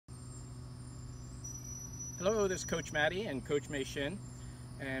Hello, this is Coach Matty and Coach Shen.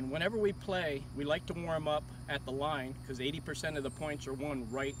 And whenever we play, we like to warm up at the line because 80% of the points are won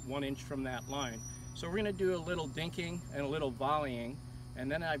right 1 inch from that line. So we're going to do a little dinking and a little volleying,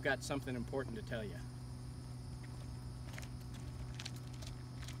 and then I've got something important to tell you.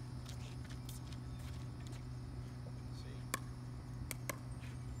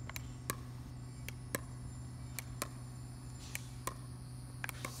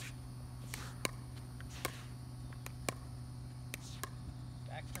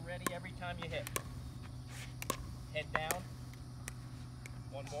 Ready every time you hit. Head down.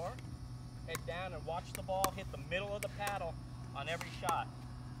 One more. Head down and watch the ball hit the middle of the paddle on every shot.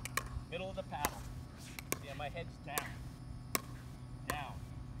 Middle of the paddle. See how my head's down. Down.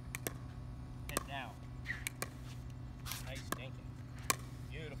 Head down. Nice dinking.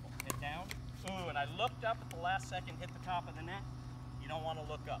 Beautiful. Head down. Ooh, and I looked up at the last second, hit the top of the net. You don't want to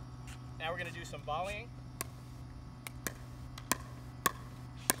look up. Now we're going to do some volleying.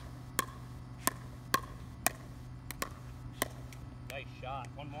 Nice shot.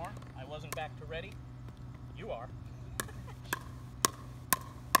 One more. I wasn't back to ready. You are.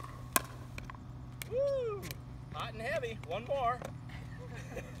 Woo! Hot and heavy. One more.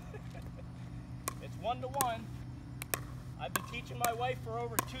 It's 1-to-1. I've been teaching my wife for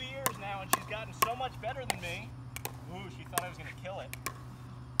over 2 years now, and she's gotten so much better than me. Ooh, she thought I was going to kill it.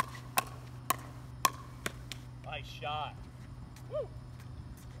 Nice shot. Woo!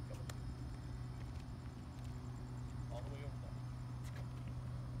 All the way over there.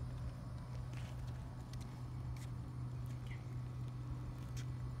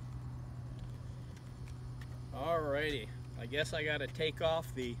 Alrighty, I guess I got to take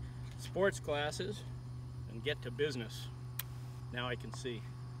off the sports glasses and get to business. Now I can see.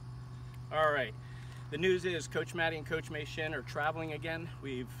 Alright, the news is Coach Matty and Coach Shen are traveling again.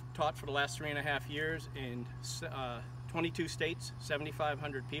 We've taught for the last 3.5 years in 22 states,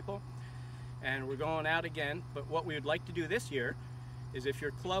 7,500 people, and we're going out again. But what we would like to do this year is, if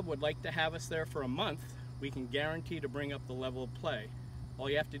your club would like to have us there for a month, we can guarantee to bring up the level of play. All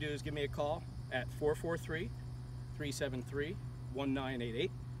you have to do is give me a call at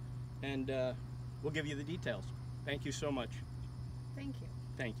 443-373-1988, and we'll give you the details. Thank you so much. Thank you.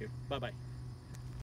 Thank you. Bye-bye.